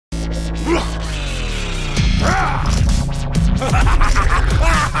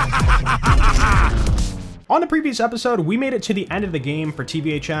On the previous episode, we made it to the end of the game for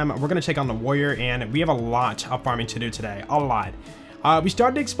TVHM. We're going to take on the Warrior, and we have a lot of farming to do today. A lot. We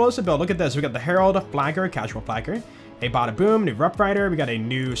started the explosive build. Look at this. We got the Herald, Flagger, Casual Flagger, a Bada Boom, new Rough Rider. We got a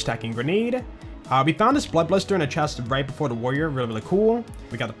new Stacking Grenade. We found this Blood Blister in a chest right before the Warrior. Really, really cool.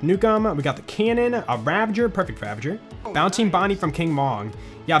 We got the Nukem. We got the Cannon, a Ravager, perfect Ravager. Bouncing Bonnie from King Mong.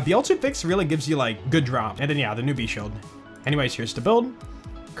 Yeah, BL2Fix really gives you, like, good drop. And then, yeah, the new B-Shield. Anyways, here's the build.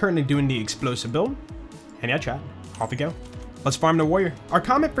 Currently doing the explosive build. And yeah, chat, off we go. Let's farm the Warrior. Our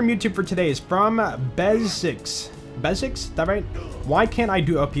comment from YouTube for today is from Bez6. Bez6, is that right? Why can't I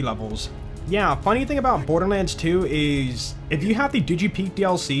do OP levels? Yeah, funny thing about Borderlands 2 is if you have the DigiPeak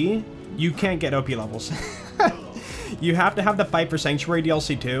DLC, you can't get OP levels. You have to have the Fight for Sanctuary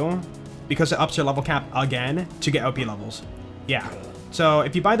DLC too, because it ups your level cap again to get OP levels. Yeah, so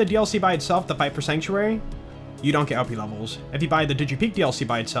if you buy the DLC by itself, the Fight for Sanctuary, you don't get OP levels. If you buy the DigiPeak DLC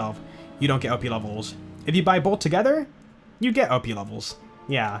by itself, you don't get OP levels. If you buy both together, you get OP levels.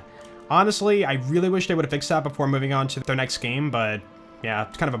 Yeah. Honestly, I really wish they would have fixed that before moving on to their next game, but yeah,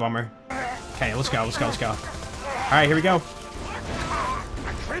 it's kind of a bummer. Okay, let's go, let's go, let's go. Alright, here we go.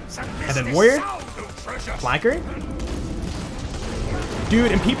 And then Warrior. Flagger.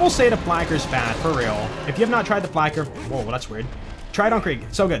 Dude, and people say the Flagger's bad, for real. If you have not tried the Flagger, whoa, well, that's weird. Try it on Krieg,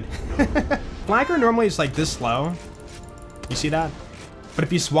 so good. Flagger normally is like this slow. You see that? But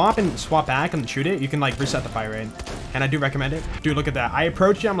if you swap and swap back and shoot it, you can like reset the fire rate. And I do recommend it. Dude, look at that. I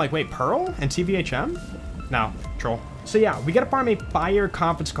approached it, I'm like, wait, Pearl and TVHM? No, troll. So yeah, we gotta farm a fire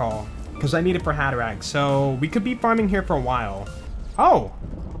conference call because I need it for Hatterack. So we could be farming here for a while. Oh,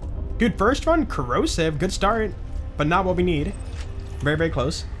 dude, first run, corrosive, good start, but not what we need. Very, very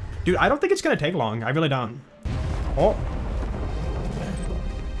close. Dude, I don't think it's gonna take long. I really don't. Oh.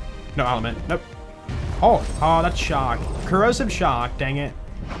 No element, nope. Oh, that's shock. Corrosive shock, dang it.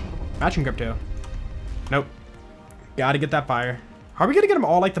 Matching grip too. Nope. Gotta get that fire. Are we gonna get them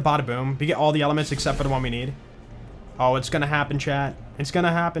all like the Bada Boom? We get all the elements except for the one we need. Oh, it's gonna happen, chat. It's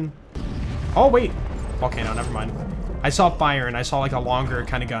gonna happen. Oh, wait. Volcano, never mind. I saw fire and I saw like a longer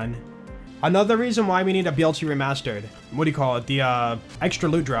kind of gun. Another reason why we need a BL2 remastered. What do you call it? The extra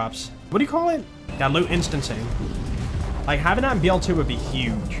loot drops. What do you call it? That loot instancing. Like having that in BL2 would be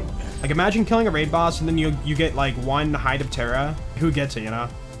huge. Like imagine killing a raid boss and then you get like one Hide of Terra. Who gets it, you know?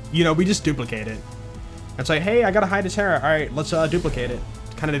 You know, we just duplicate it. It's like, hey, I got a Hide of Terra. All right, let's duplicate it.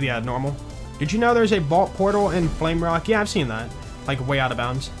 Kind of the normal. Did you know there's a vault portal in Flame Rock? Yeah, I've seen that. Like way out of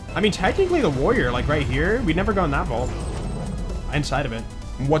bounds. I mean, technically the Warrior, like right here, we'd never go in that vault. Inside of it.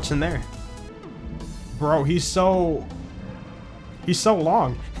 What's in there? Bro, he's so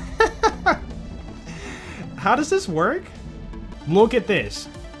long. How does this work? Look at this.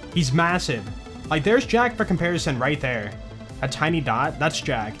 He's massive. Like, there's Jack for comparison right there. A tiny dot, that's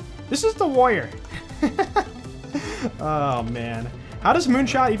Jack. This is the Warrior. Oh, man. How does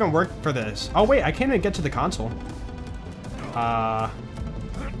Moonshot even work for this? Oh, wait, I can't even get to the console. Nom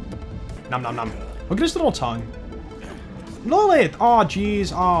nom nom. Look at his little tongue. Lilith! Oh,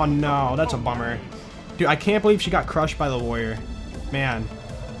 jeez. Oh, no, that's a bummer. Dude, I can't believe she got crushed by the Warrior. Man,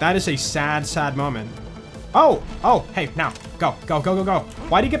 that is a sad, sad moment. Oh, hey, now, go.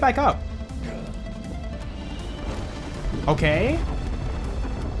 Why do you get back up? Okay.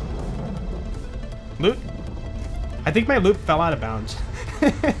 Loot? I think my loot fell out of bounds.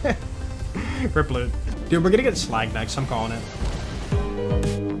 Rip loot. Dude, we're gonna get slag next, I'm calling it.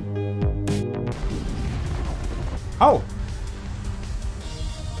 Oh.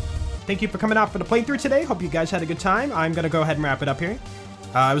 Thank you for coming out for the playthrough today. Hope you guys had a good time. I'm gonna go ahead and wrap it up here.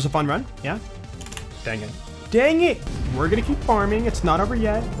 It was a fun run, yeah? Dang it. Dang it! We're gonna keep farming. It's not over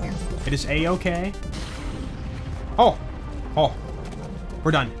yet. It is A-okay. Oh.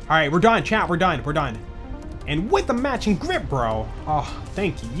 We're done. Alright, we're done, chat. We're done. And with the matching grip, bro. Oh,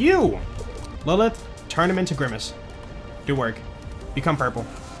 thank you. Lilith, turn him into Grimace. Do work. Become purple.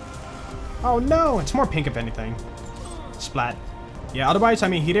 Oh, no. It's more pink, if anything. Splat. Yeah, otherwise, I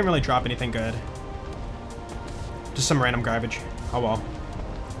mean, he didn't really drop anything good. Just some random garbage. Oh, well.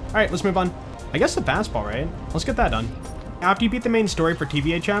 Alright, let's move on. I guess the fastball, right? Let's get that done. After you beat the main story for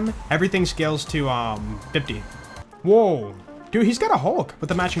TVHM, everything scales to, 50. Whoa. Dude, he's got a Hulk with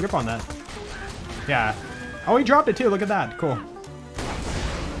the matching grip on that. Yeah. Oh, he dropped it too. Look at that. Cool.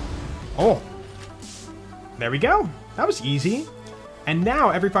 Oh. There we go. That was easy. And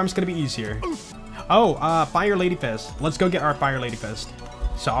now every farm's gonna be easier. Oh, Fire Lady Fist. Let's go get our Fire Lady Fist.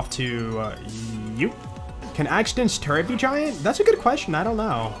 So off to, you. Can Accident's turret be giant? That's a good question. I don't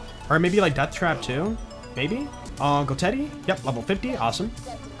know. Or maybe like Death Trap too? Maybe? Uncle Teddy? Yep, level 50. Awesome.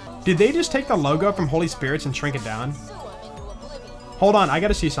 Did they just take the logo from Holy Spirits and shrink it down? Hold on, I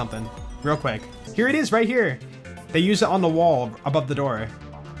gotta see something real quick. Here it is right here. They use it on the wall above the door.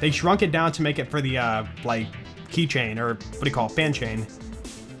 They shrunk it down to make it for the, like, keychain, or what do you call it, fan chain.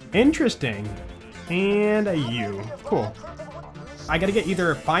 Interesting. And a U. Cool. I gotta get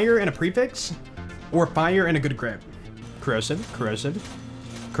either fire and a prefix, or fire and a good grip. Corrosive, corrosive,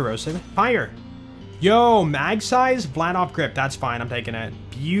 corrosive, fire. Yo, mag size, flat off grip. That's fine, I'm taking it.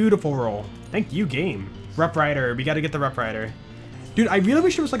 Beautiful roll. Thank you, game. Rough Rider, we gotta get the Rough Rider. Dude, I really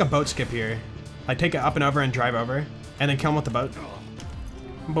wish there was like a boat skip here. Like take it up and over and drive over, and then kill him with the boat.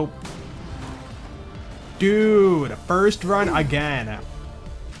 Boop. Dude, first run again.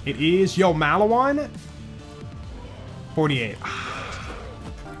 It is, yo, Malawan. 48.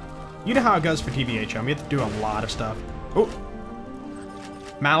 You know how it goes for TVHM. We have to do a lot of stuff. Oh.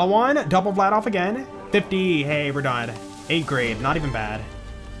 Malawan, double flat off again. 50, hey, we're done. 8 grade, not even bad.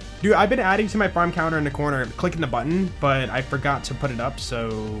 Dude, I've been adding to my farm counter in the corner, clicking the button, but I forgot to put it up, so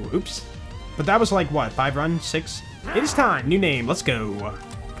oops. But that was like, what, 5 runs, 6? It is time, new name, let's go.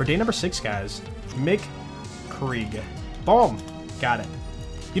 For day number 6, guys, Krieg. Boom, got it.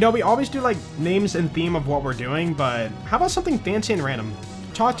 You know, we always do like names and theme of what we're doing, but how about something fancy and random?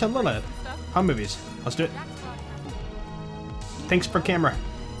 Talk to Lilith. Home movies, let's do it. Thanks for camera.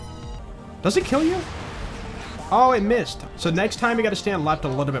 Does it kill you? Oh, it missed. So next time we gotta stand left a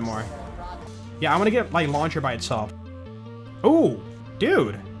little bit more. Yeah, I wanna get like launcher by itself. Ooh,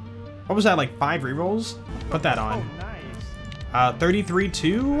 dude. What was that, like 5 rerolls? Put that on.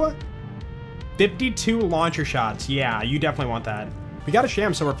 33-2? 52 launcher shots. Yeah, you definitely want that. We got a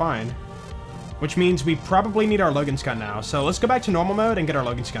sham, so we're fine. Which means we probably need our Logan's gun now. So let's go back to normal mode and get our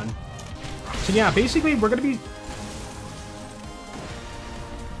Logan's gun. So yeah, basically we're gonna be...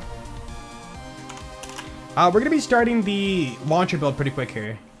 we're gonna be starting the launcher build pretty quick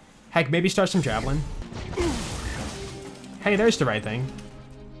here. Heck, maybe start some javelin. Hey, there's the right thing.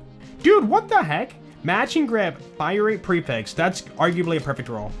 Dude, what the heck? Matching grip, fire rate prefix. That's arguably a perfect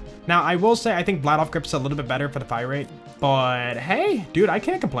roll. Now, I will say I think flat off grip's a little bit better for the fire rate. But hey, dude, I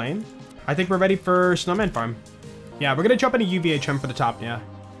can't complain. I think we're ready for Snowman Farm. Yeah, we're gonna jump into UVHM for the top, yeah.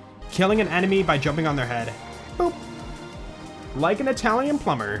 Killing an enemy by jumping on their head. Boop. Like an Italian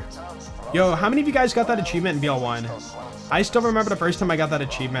plumber. Yo, how many of you guys got that achievement in BL1? I still remember the first time I got that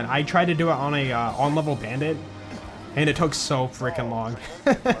achievement. I tried to do it on a on-level bandit, and it took so freaking long.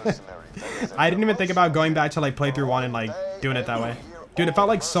 I didn't even think about going back to like playthrough 1 and like doing it that way. Dude, it felt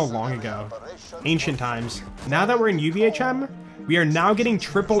like so long ago. Ancient times. Now that we're in UVHM, we are now getting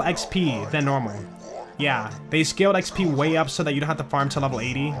triple XP than normal. Yeah, they scaled XP way up so that you don't have to farm to level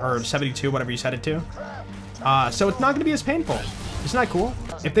 80 or 72, whatever you set it to. So it's not going to be as painful. Isn't that cool?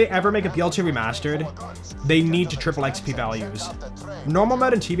 If they ever make a BL2 remastered, they need to triple XP values. Normal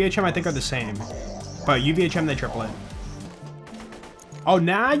mode and TVHM I think are the same, but UVHM they triple it. Oh,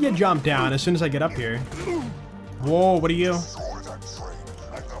 now you jump down as soon as I get up here. Whoa, what are you?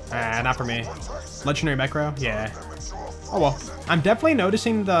 Ah, not for me. Legendary Mecro? Yeah. Oh well. I'm definitely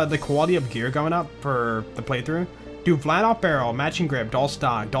noticing the quality of gear going up for the playthrough. Dude, flat off barrel, matching grip, dull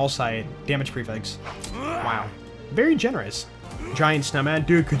stock, dull sight, damage prefix. Wow. Very generous. Giant snowman.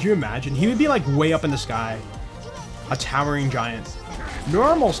 Dude, could you imagine? He would be like way up in the sky. A towering giant.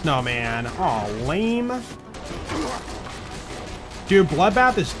 Normal snowman. Oh, lame. Dude,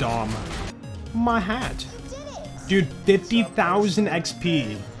 Bloodbath is dumb. My hat. Dude, 50,000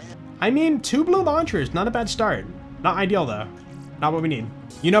 XP. I mean, 2 blue launchers. Not a bad start. Not ideal, though. Not what we need.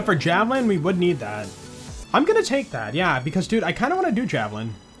 You know, for Javelin, we would need that. I'm gonna take that, yeah, because, dude, I kind of want to do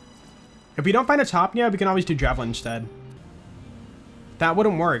Javelin. If we don't find a Topnia, we can always do Javelin instead. That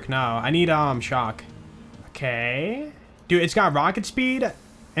wouldn't work, no. I need, Shock. Okay. Dude, it's got rocket speed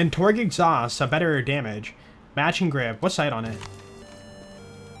and Torgue exhaust, so better damage. Matching grip. What sight on it?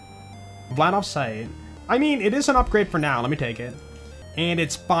 Flat off sight. I mean, it is an upgrade for now. Let me take it. And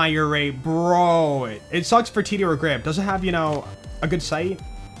it's fire rate, bro. It sucks for TD or grip. Does it have, you know, a good sight?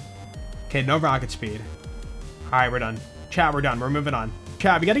 Okay, no rocket speed. All right, we're done. Chat, we're done. We're moving on.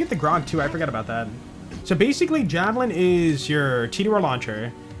 Chat, we got to get the Grog too. I forgot about that. So basically, Javelin is your TD or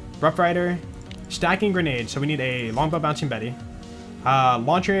launcher. Rough Rider, stacking grenade. So we need a longbow bouncing Betty.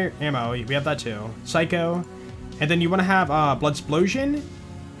 Launcher ammo. We have that too. Psycho. And then you want to have Blood Explosion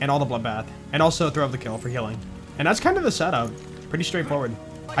and all the Bloodbath. And also throw of the kill for healing. And that's kind of the setup. Pretty straightforward.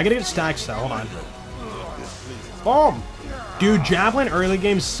 I gotta get stacks though. Hold on. Boom! Dude, Javelin early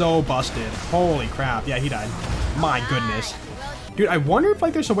game's so busted. Holy crap. Yeah, he died. My goodness. Dude, I wonder if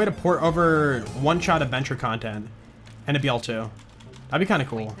like there's a way to port over one-shot adventure content and a BL2. That'd be kind of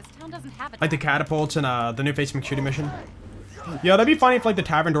cool. Like the catapults and the new face McShooty mission. Yo, that'd be funny if like the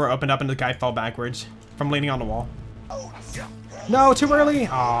tavern door opened up and the guy fell backwards from leaning on the wall. No, too early.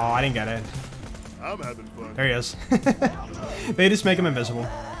 Oh, I didn't get it. I'm having fun. There he is. They just make him invisible.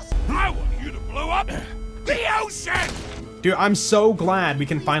 I want you to blow up the ocean! Dude, I'm so glad we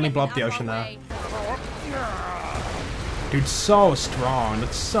can finally blow up the ocean though. Dude, so strong.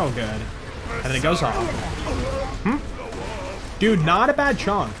 That's so good. And then it goes off. Dude, not a bad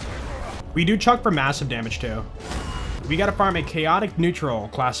chunk. We do chunk for massive damage too. We gotta farm a chaotic neutral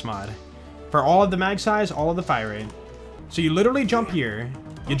class mod. For all of the mag size, all of the fire rate. So you literally jump here,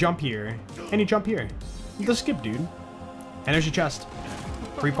 you jump here, and you jump here. The skip, dude. And there's your chest.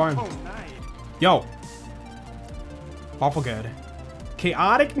 Free farm. Yo. Awful good.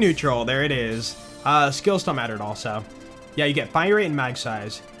 Chaotic neutral, there it is. Skills don't matter at all, so. Yeah, you get fire rate and mag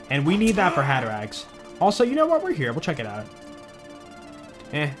size. And we need that for Hatterax. Also, you know what? We're here. We'll check it out.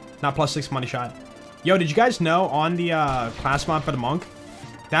 Not +6 money shot. Yo, did you guys know on the class mod for the monk,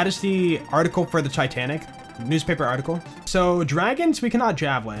 that is the article for the Titanic, newspaper article. So dragons, we cannot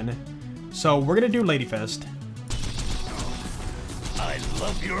javelin. So we're gonna do Lady Fist. I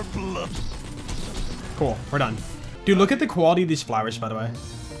love your blood. Cool, we're done. Dude, look at the quality of these flowers, by the way.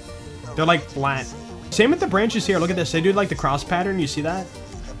 They're like flat. Same with the branches here. Look at this. They do like the cross pattern. You see that?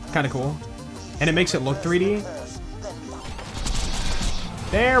 Kind of cool. And it makes it look 3D.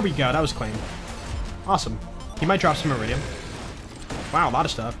 There we go. That was clean. Awesome. He might drop some iridium. Wow, a lot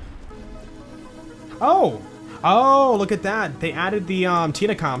of stuff. Oh! Oh, look at that. They added the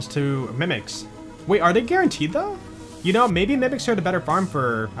Tina comps to Mimics. Wait, are they guaranteed though? You know, maybe Mimics are the better farm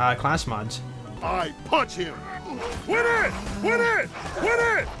for class mods. I punch him. Win it! Win it! Win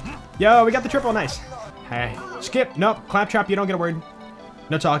it! Yo, we got the triple. Nice. Hey, skip. Nope. Claptrap, you don't get a word.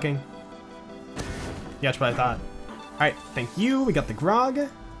 No talking. Yeah, that's what I thought. Alright, thank you. We got the grog.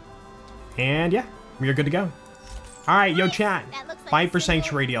 And yeah, we are good to go. Alright, yo chat. Fight for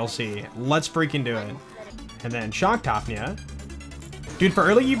Sanctuary DLC. Let's freaking do it. And then Shock Topnia. Dude, for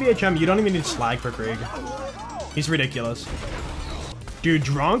early UVHM, you don't even need Slag for Krieg. He's ridiculous. Dude,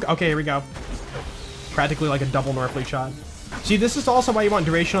 drunk? Okay, here we go. Practically like a double Norfleet shot. See, this is also why you want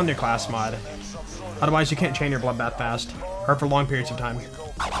duration on your class mod. Otherwise, you can't chain your bloodbath fast. Or for long periods of time.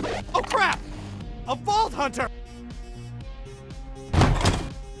 Oh crap! A Vault Hunter!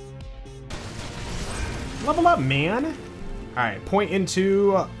 Level up, man. Alright, point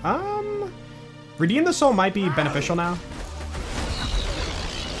into... Redeem the Soul might be beneficial now.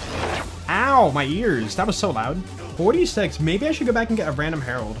 Ow, my ears. That was so loud. 46. Maybe I should go back and get a random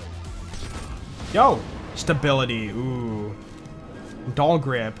Herald. Yo, stability. Ooh. Dull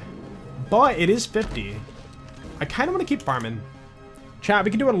grip. But it is 50. I kind of want to keep farming. Chat,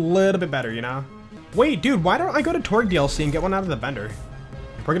 we can do it a little bit better, you know? Wait, dude, why don't I go to Torg DLC and get one out of the vendor?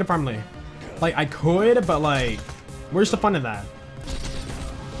 We're gonna farm Lee. Like, I could, but like, where's the fun in that?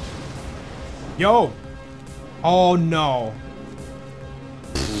 Yo! Oh no.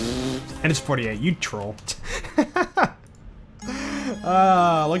 And it's 48, you troll. Look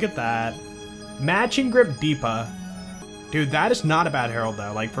at that. Matching grip Deepa. Dude, that is not a bad Herald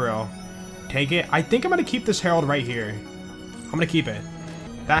though, like for real. Take it. I think I'm gonna keep this Herald right here. I'm gonna keep it.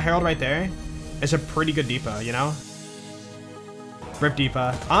 That Herald right there is a pretty good Deepa, you know? Rip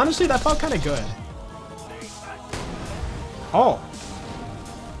Deepa. Honestly, that felt kind of good. Oh.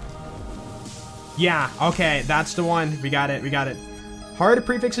 Yeah, okay, that's the one. We got it, we got it. Hard to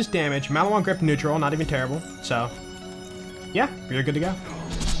prefix this damage. Malawan grip neutral, not even terrible. So, yeah, we're good to go.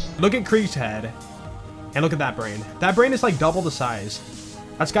 Look at Krieg's head. And look at that brain. That brain is like double the size.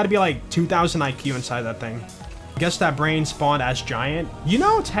 That's got to be like 2,000 IQ inside that thing. I guess that brain spawned as giant. You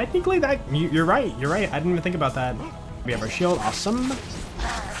know, technically that... You're right, you're right. I didn't even think about that. We have our shield. Awesome.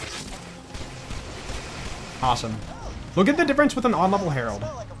 Awesome. Look at the difference with an on-level Herald.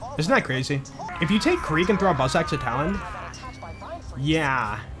 Isn't that crazy? If you take Krieg and throw a Buzz Axe at Talon...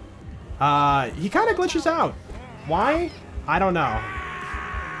 Yeah. He kind of glitches out. Why? I don't know.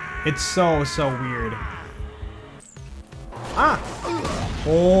 It's so weird. Ah!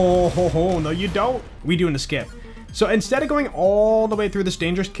 Oh, no you don't. We doing the skip. So instead of going all the way through this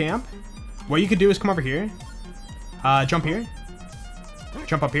dangerous camp, what you could do is come over here. Jump here.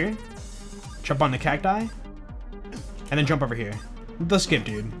 Jump up here. Jump on the cacti. And then jump over here. The skip,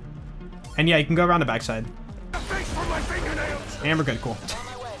 dude. And yeah, you can go around the backside. And we're good, cool.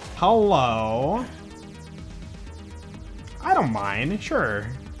 Hello. I don't mind, sure.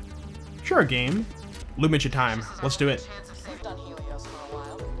 Sure, game. Lumage your time. Let's do it.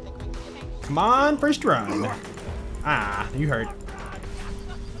 Come on, first run. Ah, you hurt.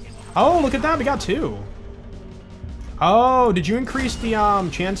 Oh, look at that, we got 2. Oh, did you increase the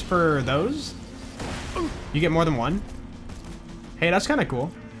chance for those? You get more than 1? Hey, that's kind of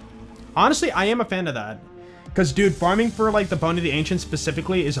cool. Honestly, I am a fan of that. Because, dude, farming for, like, the Bone of the Ancients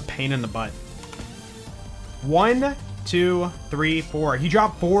specifically is a pain in the butt. 1, 2, 3, 4. He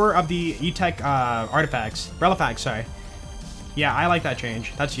dropped 4 of the E-Tech artifacts. Relifacts, sorry. Yeah, I like that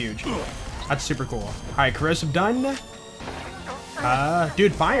change. That's huge. That's super cool. All right, corrosive done.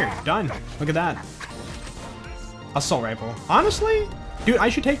 Dude, fire. Done. Look at that. Assault rifle. Honestly, dude, I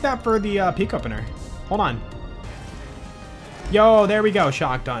should take that for the peak opener. Hold on. Yo, there we go.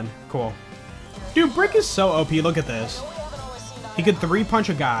 Shock done. Cool. Dude, Brick is so OP. Look at this. He could 3-punch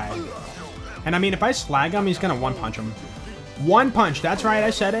a guy. And I mean, if I slag him, he's gonna 1-punch him. 1 punch. That's right. I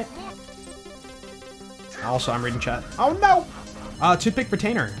said it. Also, I'm reading chat. Oh, no. Toothpick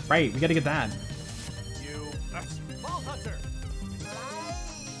retainer. Right. We gotta get that.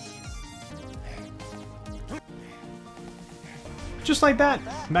 Just like that.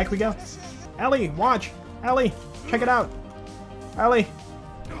 Back we go. Ellie, watch. Ellie, check it out. Ellie.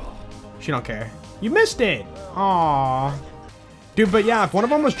 She don't care. You missed it. Aww. Dude, but yeah, if one of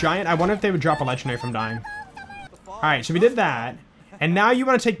them was giant, I wonder if they would drop a legendary from dying. Alright, so we did that. And now you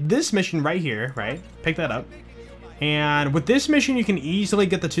want to take this mission right here, right? Pick that up. And with this mission, you can easily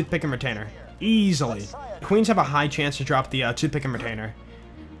get the toothpick and retainer. Easily. Queens have a high chance to drop the toothpick and retainer.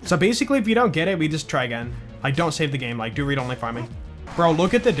 So basically, if you don't get it, we just try again. Like, don't save the game. Like, do read-only farming. Bro,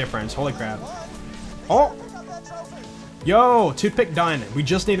 look at the difference. Holy crap. Oh! Yo, toothpick done. We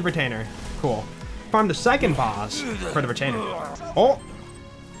just need the retainer. Cool. Farm the second boss for the retainer. Oh!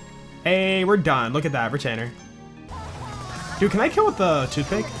 Hey, we're done. Look at that, retainer. Dude, can I kill with the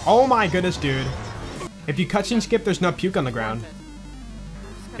toothpick? Oh my goodness, dude. If you cutscene skip, there's no puke on the ground.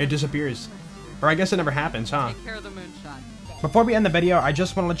 It disappears. Or I guess it never happens, huh? Take care of the moonshot. Before we end the video, I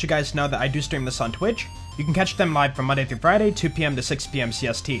just want to let you guys know that I do stream this on Twitch. You can catch them live from Monday through Friday, 2 p.m. to 6 p.m.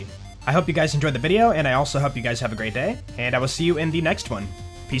 CST. I hope you guys enjoyed the video, and I also hope you guys have a great day, and I will see you in the next one.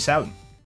 Peace out.